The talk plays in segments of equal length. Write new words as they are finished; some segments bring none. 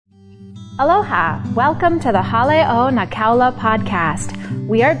Aloha! Welcome to the Hale'o Nakaula podcast.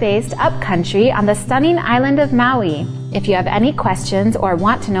 We are based upcountry on the stunning island of Maui. If you have any questions or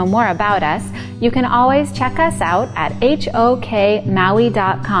want to know more about us, you can always check us out at hokmaui.com.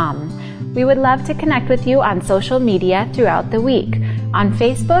 We would love to connect with you on social media throughout the week, on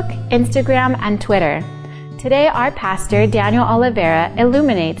Facebook, Instagram, and Twitter. Today, our pastor, Daniel Oliveira,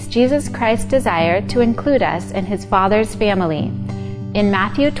 illuminates Jesus Christ's desire to include us in his Father's family. In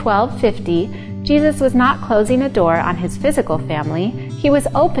Matthew 12:50, Jesus was not closing a door on his physical family. He was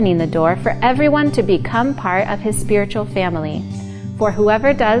opening the door for everyone to become part of his spiritual family. For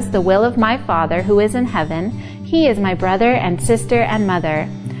whoever does the will of my Father who is in heaven, he is my brother and sister and mother.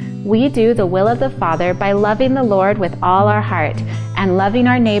 We do the will of the Father by loving the Lord with all our heart and loving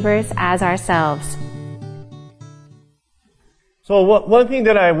our neighbors as ourselves. So one thing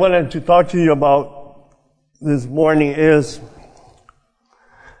that I wanted to talk to you about this morning is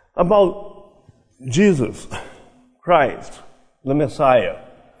about Jesus Christ, the Messiah.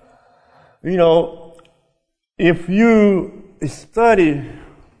 You know, if you study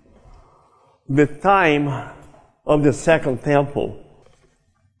the time of the Second Temple,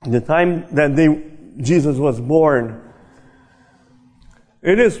 the time that Jesus was born,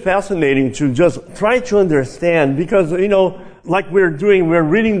 it is fascinating to just try to understand because, you know, like we're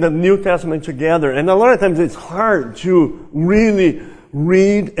reading the New Testament together, and a lot of times it's hard to really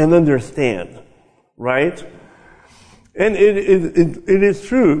read and understand, right? And it is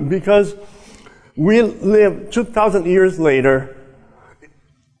true because we live 2,000 years later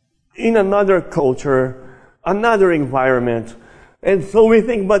in another culture, another environment, and so we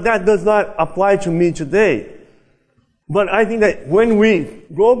think, but that does not apply to me today. But I think that when we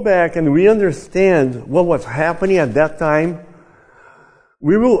go back and we understand what was happening at that time,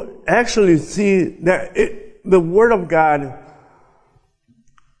 we will actually see that the Word of God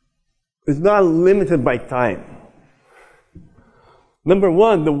is not limited by time. Number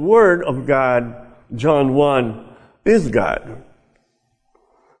one, the Word of God, John 1, is God.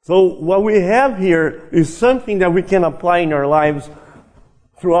 So what we have here is something that we can apply in our lives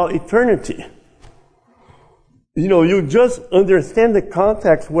throughout eternity. You know, you just understand the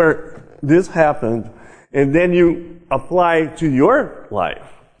context where this happened, and then you apply to your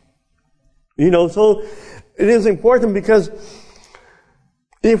life. You know, so it is important because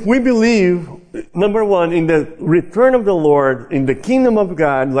if we believe, number one, in the return of the Lord, in the kingdom of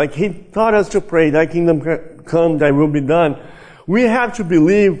God, like He taught us to pray, thy kingdom come, thy will be done, we have to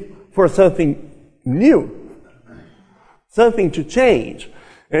believe for something new, something to change.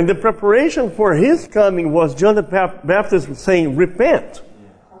 And the preparation for His coming was John the Baptist saying, repent.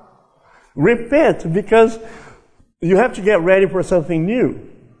 Repent, because you have to get ready for something new.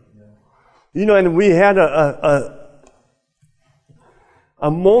 You know, and we had a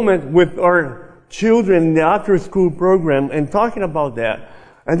moment with our children in the after-school program and talking about that.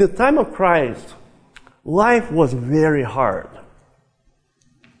 At the time of Christ, life was very hard.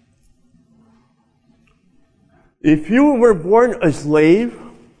 If you were born a slave,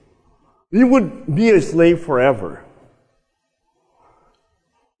 you would be a slave forever.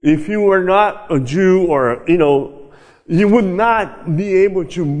 If you were not a Jew or, you know, you would not be able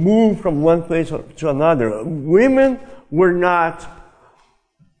to move from one place to another. Women were not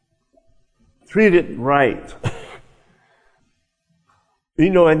treated right. You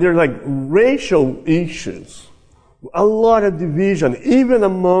know, and there's like racial issues. A lot of division. Even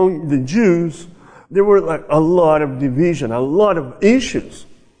among the Jews, there were like a lot of division, a lot of issues.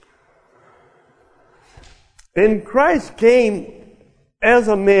 And Christ came as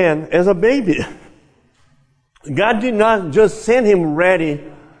a man, as a baby. God did not just send Him ready,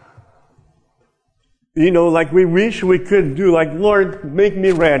 you know, like we wish we could do, like, Lord, make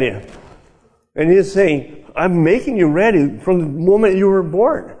me ready. And He's saying, I'm making you ready from the moment you were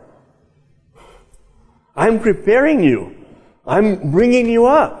born. I'm preparing you. I'm bringing you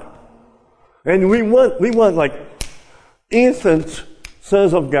up. And we want like instant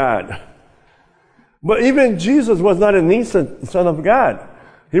sons of God. But even Jesus was not an instant son of God.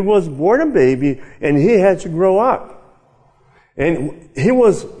 He was born a baby and He had to grow up. And He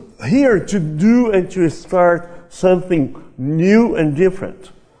was here to do and to start something new and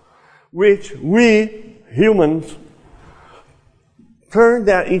different, which we humans turned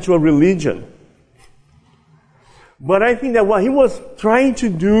that into a religion. But I think that what He was trying to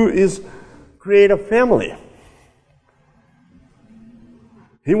do is create a family.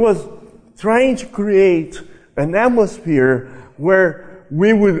 He was trying to create an atmosphere where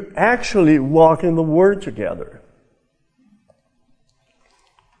we would actually walk in the Word together.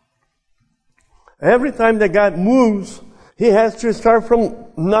 Every time that God moves, He has to start from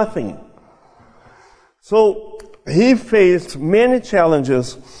nothing. So he faced many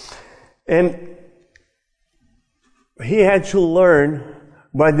challenges, and he had to learn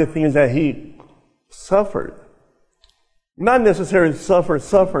by the things that he suffered. Not necessarily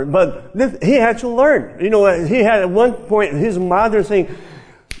suffered, but he had to learn. He had at one point his mother saying,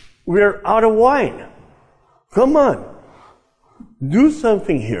 "We're out of wine. Come on, do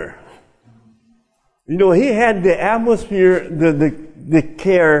something here." He had the atmosphere, the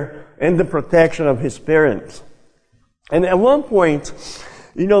care, and the protection of his parents. And at one point,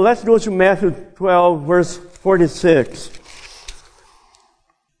 let's go to Matthew 12, verse 46.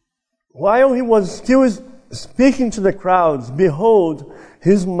 While he was still speaking to the crowds, behold,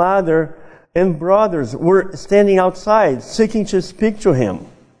 his mother and brothers were standing outside, seeking to speak to him.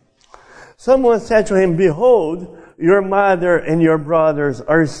 Someone said to him, "Behold, your mother and your brothers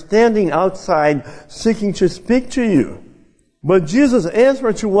are standing outside, seeking to speak to you." But Jesus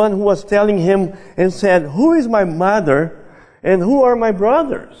answered to one who was telling him and said, "Who is my mother and who are my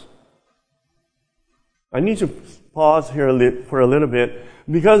brothers?" I need to pause here for a little bit,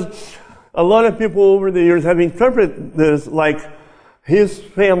 because a lot of people over the years have interpreted this like his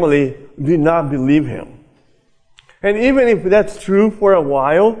family did not believe him. And even if that's true for a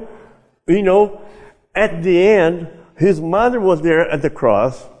while, at the end, his mother was there at the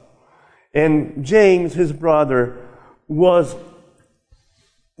cross, and James, his brother, was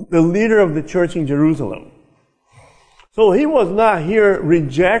the leader of the church in Jerusalem. So he was not here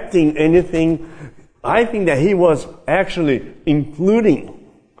rejecting anything. I think that he was actually including.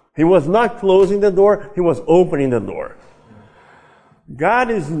 He was not closing the door, he was opening the door. God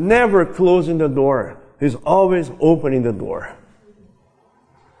is never closing the door. He's always opening the door.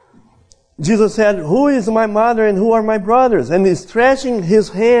 Jesus said, "Who is my mother and who are my brothers?" And he's stretching his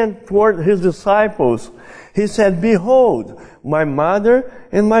hand toward his disciples. He said, "Behold, my mother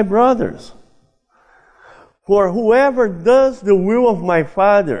and my brothers. For whoever does the will of my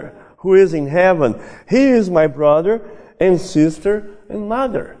Father who is in heaven, he is my brother and sister and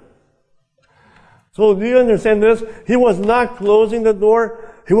mother." So do you understand this? He was not closing the door.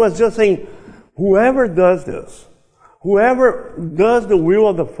 He was just saying, whoever does this, whoever does the will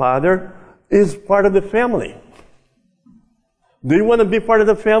of the Father is part of the family. Do you want to be part of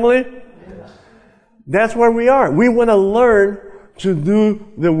the family? Yes. That's where we are. We want to learn to do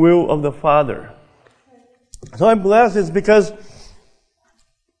the will of the Father. So I'm blessed is because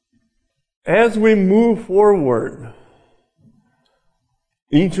as we move forward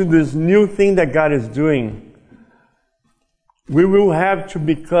into this new thing that God is doing, we will have to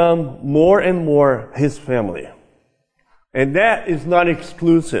become more and more His family. And that is not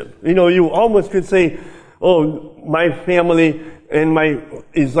exclusive. You almost could say, "Oh, my family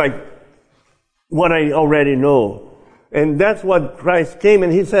is like what I already know." And that's what Christ came,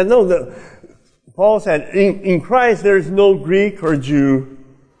 and He said, no, Paul said, in Christ there is no Greek or Jew,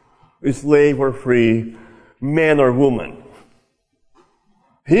 slave or free, man or woman.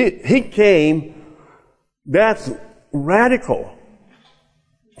 He came, that's radical.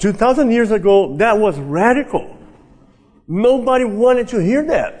 2,000 years ago, that was radical. Nobody wanted to hear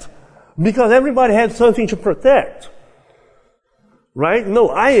that because everybody had something to protect. Right? No,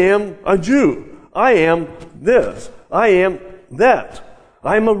 I am a Jew. I am this. I am that.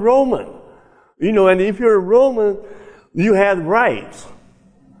 I'm a Roman. And if you're a Roman, you had rights.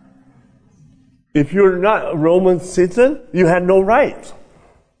 If you're not a Roman citizen, you had no rights.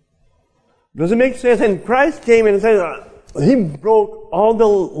 Does it make sense? And Christ came and said, He broke all the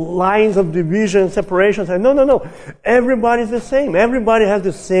lines of division and separation. Said, no. Everybody's the same. Everybody has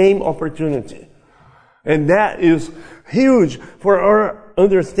the same opportunity. And that is huge for our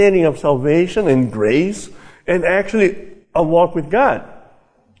understanding of salvation and grace and actually a walk with God.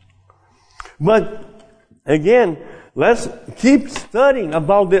 But again, let's keep studying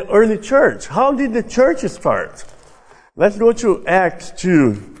about the early church. How did the church start? Let's go to Acts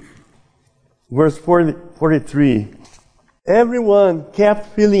 2. Verse 43. Everyone kept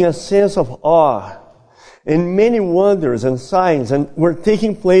feeling a sense of awe, and many wonders and signs were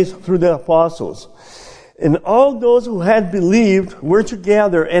taking place through the apostles. And all those who had believed were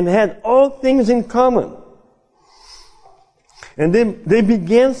together and had all things in common. And they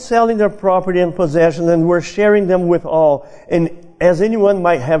began selling their property and possessions and were sharing them with all, and as anyone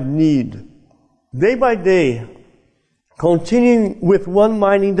might have need. Day by day, continuing with one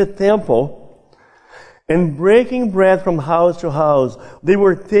mind in the temple, and breaking bread from house to house, they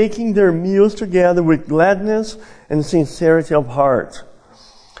were taking their meals together with gladness and sincerity of heart,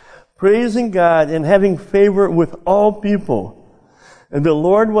 praising God and having favor with all people. And the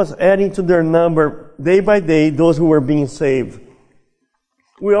Lord was adding to their number day by day those who were being saved.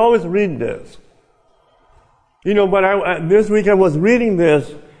 We always read this. But this week I was reading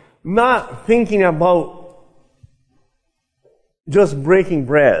this, not thinking about just breaking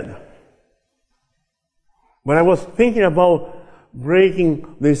bread. But I was thinking about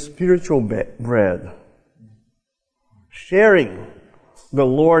breaking the spiritual bread. Sharing the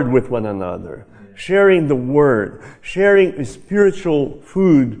Lord with one another. Sharing the Word. Sharing spiritual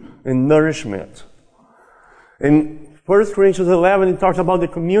food and nourishment. In 1 Corinthians 11, it talks about the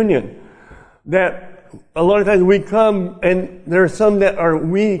communion. That a lot of times we come and there are some that are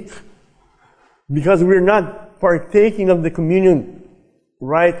weak because we're not partaking of the communion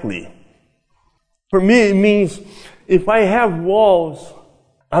rightly. For me, it means if I have walls,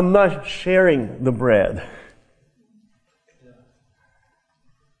 I'm not sharing the bread.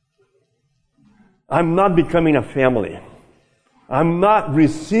 I'm not becoming a family. I'm not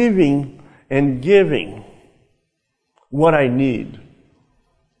receiving and giving what I need.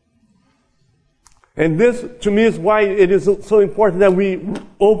 And this, to me, is why it is so important that we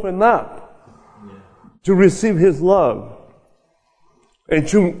open up to receive His love and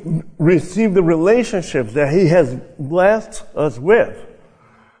to receive the relationships that He has blessed us with.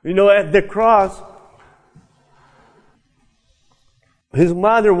 At the cross, His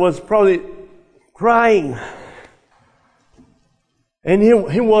mother was probably crying. And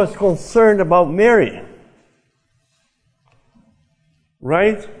he was concerned about Mary.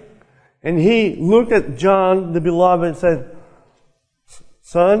 Right? And He looked at John, the beloved, and said,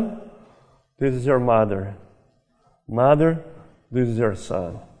 "Son, this is your mother. Mother, this is your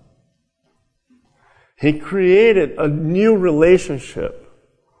son." He created a new relationship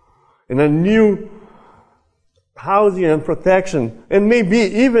and a new housing and protection, and maybe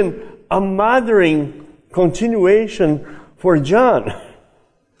even a mothering continuation for John.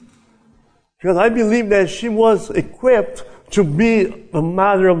 Because I believe that she was equipped to be the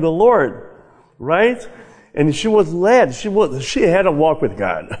mother of the Lord, right? And she was led. She had a walk with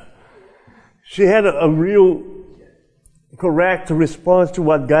God. She had a real correct response to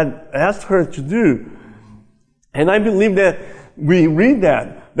what God asked her to do. And I believe that we read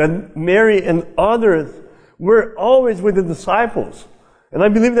that Mary and others were always with the disciples. And I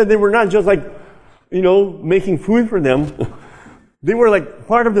believe that they were not just making food for them. They were like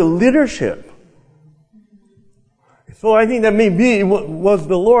part of the leadership. So I think that maybe it was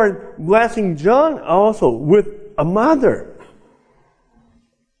the Lord blessing John also with a mother.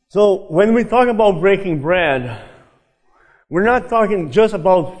 So when we talk about breaking bread, we're not talking just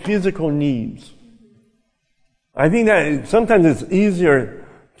about physical needs. I think that sometimes it's easier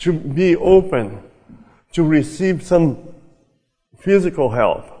to be open to receive some physical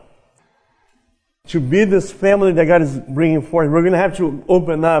help. To be this family that God is bringing forth, we're going to have to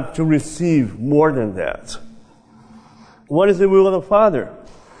open up to receive more than that. What is the will of the Father?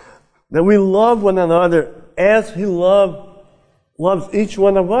 That we love one another as He loves each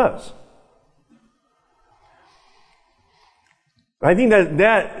one of us. I think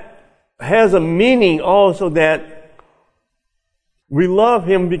that has a meaning also, that we love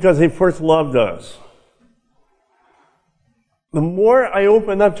Him because He first loved us. The more I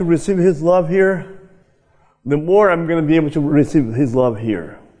open up to receive His love here, the more I'm going to be able to receive His love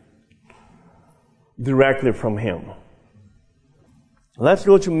here, directly from Him. Let's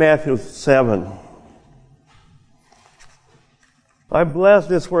go to Matthew 7. I bless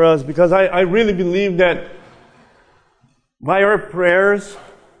this for us because I really believe that by our prayers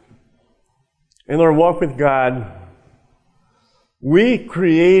and our walk with God, we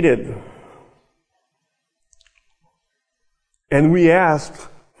created and we asked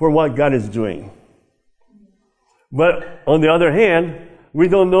for what God is doing. But on the other hand, we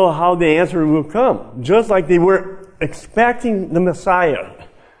don't know how the answer will come. Just like they were expecting the Messiah.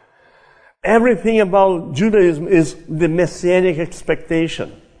 Everything about Judaism is the messianic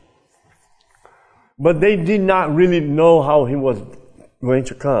expectation. But they did not really know how He was going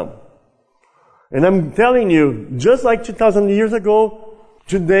to come. And I'm telling you, just like 2,000 years ago,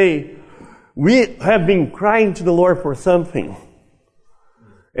 today, we have been crying to the Lord for something.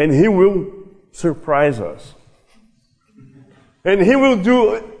 And He will surprise us. And He will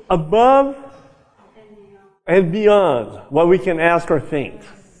do above and beyond what we can ask or think.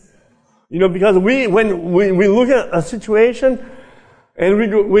 Because when we look at a situation and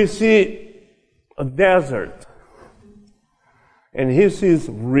we see a desert, and He sees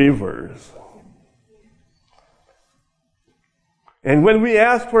rivers. And when we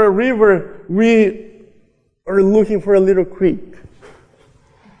ask for a river, we are looking for a little creek.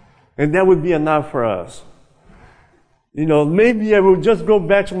 And that would be enough for us. Maybe I will just go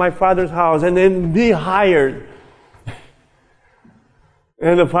back to my father's house and then be hired.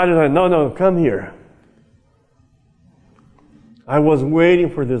 And the father said, no, come here. I was waiting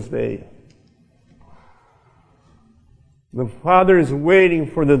for this day. The Father is waiting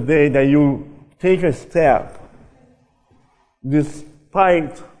for the day that you take a step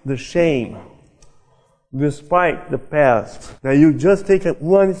despite the shame, despite the past, that you just take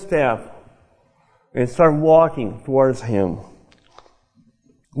one step and start walking towards Him.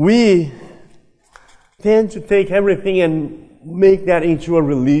 We tend to take everything and make that into a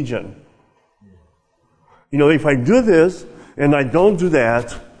religion. You know, if I do this and I don't do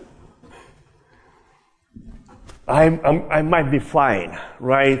that, I might be fine,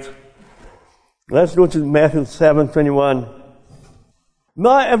 right? Let's go to Matthew 7:21.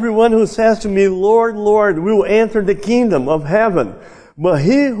 Not everyone who says to me, Lord, Lord, will enter the kingdom of heaven, but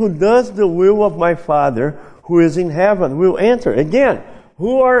he who does the will of my Father who is in heaven will enter. Again,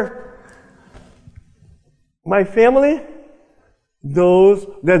 who are my family? Those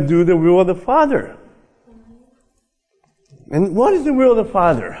that do the will of the Father. And what is the will of the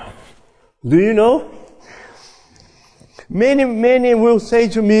Father? Do you know? Many will say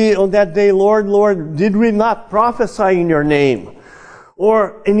to me on that day, Lord, Lord, did we not prophesy in your name?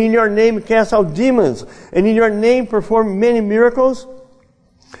 And in your name cast out demons? And in your name perform many miracles?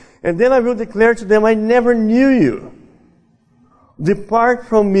 And then I will declare to them, I never knew you. Depart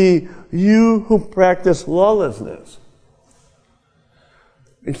from me, you who practice lawlessness.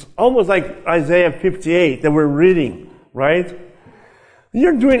 It's almost like Isaiah 58 that we're reading, right?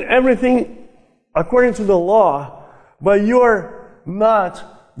 You're doing everything according to the law, but you're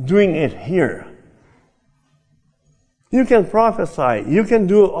not doing it here. You can prophesy, you can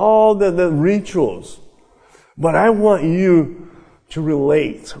do all the rituals, but I want you to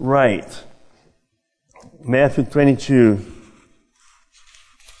relate right. Matthew 22.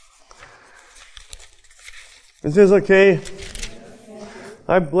 Is this okay?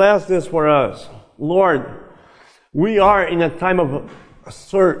 I bless this for us. Lord, we are in a time of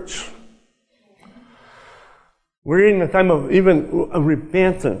search. We're in a time of even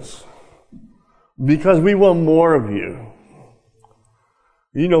repentance because we want more of you.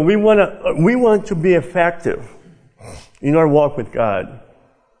 You know, we want to be effective in our walk with God.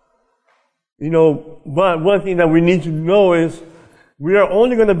 You know, but one thing that we need to know is we are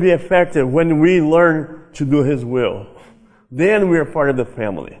only going to be effective when we learn to do His will. Then we are part of the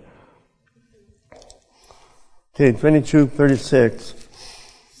family. Okay, 22:36.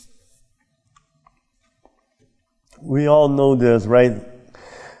 We all know this, right?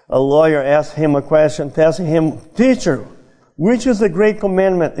 A lawyer asked him a question, asking him, Teacher, which is the great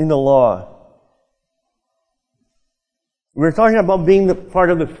commandment in the law? We're talking about being part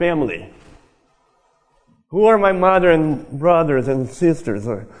of the family. Who are my mother and brothers and sisters?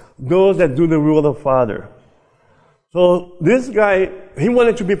 Or those that do the will of the Father. So this guy, he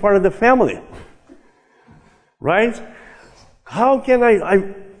wanted to be part of the family. Right? How can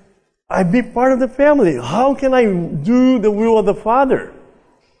I be part of the family? How can I do the will of the Father?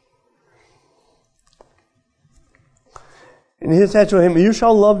 And he said to him, You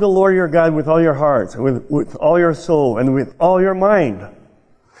shall love the Lord your God with all your heart, with all your soul, and with all your mind.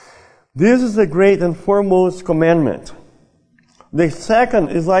 This is the great and foremost commandment. The second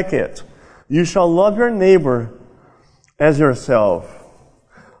is like it. You shall love your neighbor as yourself.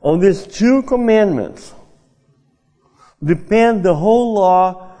 On these two commandments depend the whole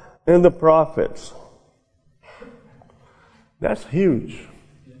law and the prophets. That's huge.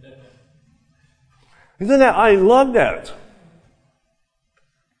 Isn't that? I love that.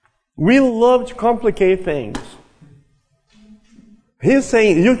 We love to complicate things. He's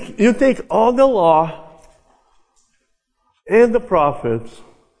saying, you take all the law and the prophets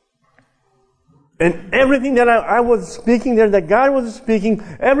and everything that I was speaking there, that God was speaking,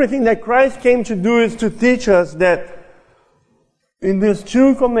 everything that Christ came to do is to teach us that in these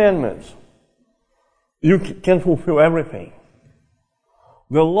two commandments, you can fulfill everything.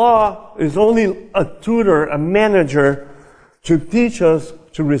 The law is only a tutor, a manager to teach us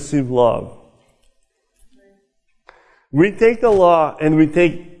to receive love. We take the law and we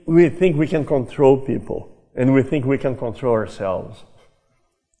think we can control people, and we think we can control ourselves.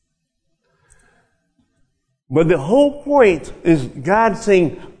 But the whole point is God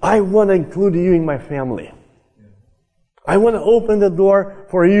saying, I want to include you in my family. I want to open the door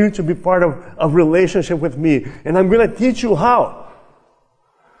for you to be part of a relationship with me, and I'm going to teach you how.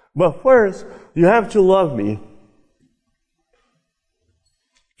 But first, you have to love me.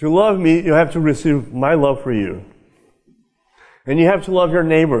 To love me, you have to receive my love for you. And you have to love your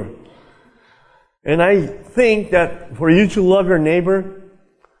neighbor. And I think that for you to love your neighbor,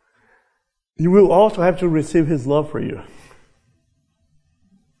 you will also have to receive his love for you.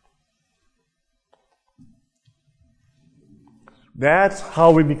 That's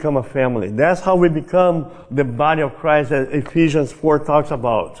how we become a family. That's how we become the body of Christ that Ephesians 4 talks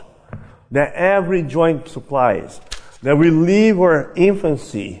about. That every joint supplies. That we leave our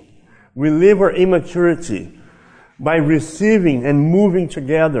infancy, we leave our immaturity by receiving and moving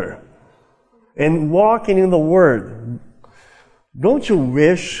together and walking in the Word. Don't you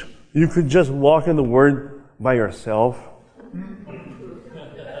wish you could just walk in the Word by yourself?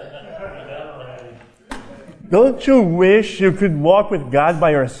 Don't you wish you could walk with God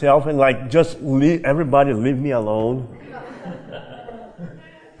by yourself and just everybody leave me alone?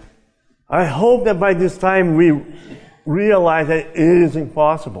 I hope that by this time we realize that it is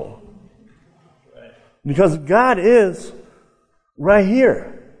impossible. Because God is right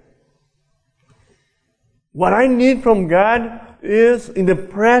here. What I need from God is in the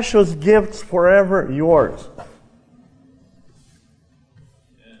precious gifts forever yours.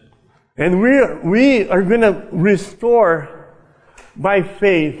 And we are going to restore by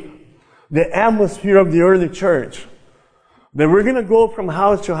faith the atmosphere of the early church. That we're going to go from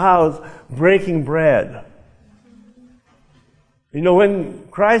house to house breaking bread. You know, when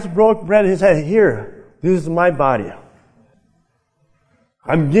Christ broke bread, He said, "Here, this is my body.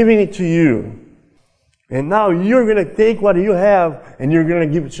 I'm giving it to you. And now you're going to take what you have and you're going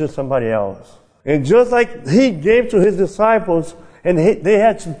to give it to somebody else." And just like He gave to His disciples and they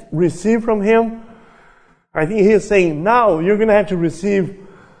had to receive from Him, I think He is saying, now you're going to have to receive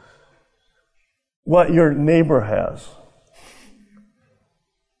what your neighbor has.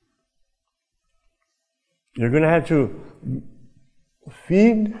 You're going to have to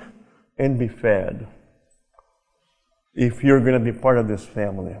feed and be fed if you're going to be part of this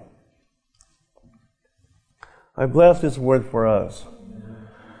family. I bless this word for us.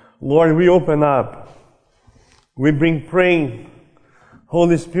 Lord, we open up. We bring praying.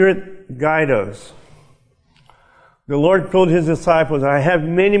 Holy Spirit, guide us. The Lord told His disciples, "I have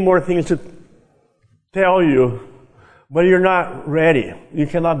many more things to tell you, but you're not ready. You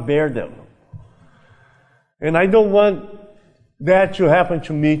cannot bear them." And I don't want that to happen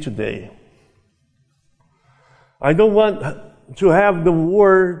to me today. I don't want to have the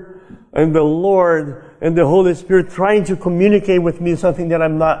Word and the Lord and the Holy Spirit trying to communicate with me something that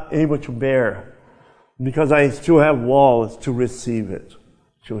I'm not able to bear, because I still have walls to receive it,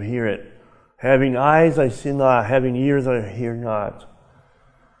 to hear it. Having eyes I see not, having ears I hear not.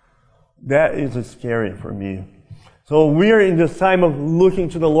 That is scary for me. So we are in this time of looking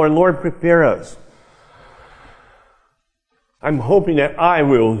to the Lord. Lord, prepare us. I'm hoping that I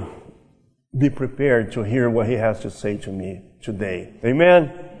will be prepared to hear what He has to say to me today.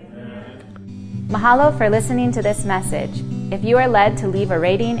 Amen? Mahalo for listening to this message. If you are led to leave a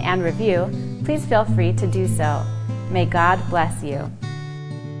rating and review, please feel free to do so. May God bless you.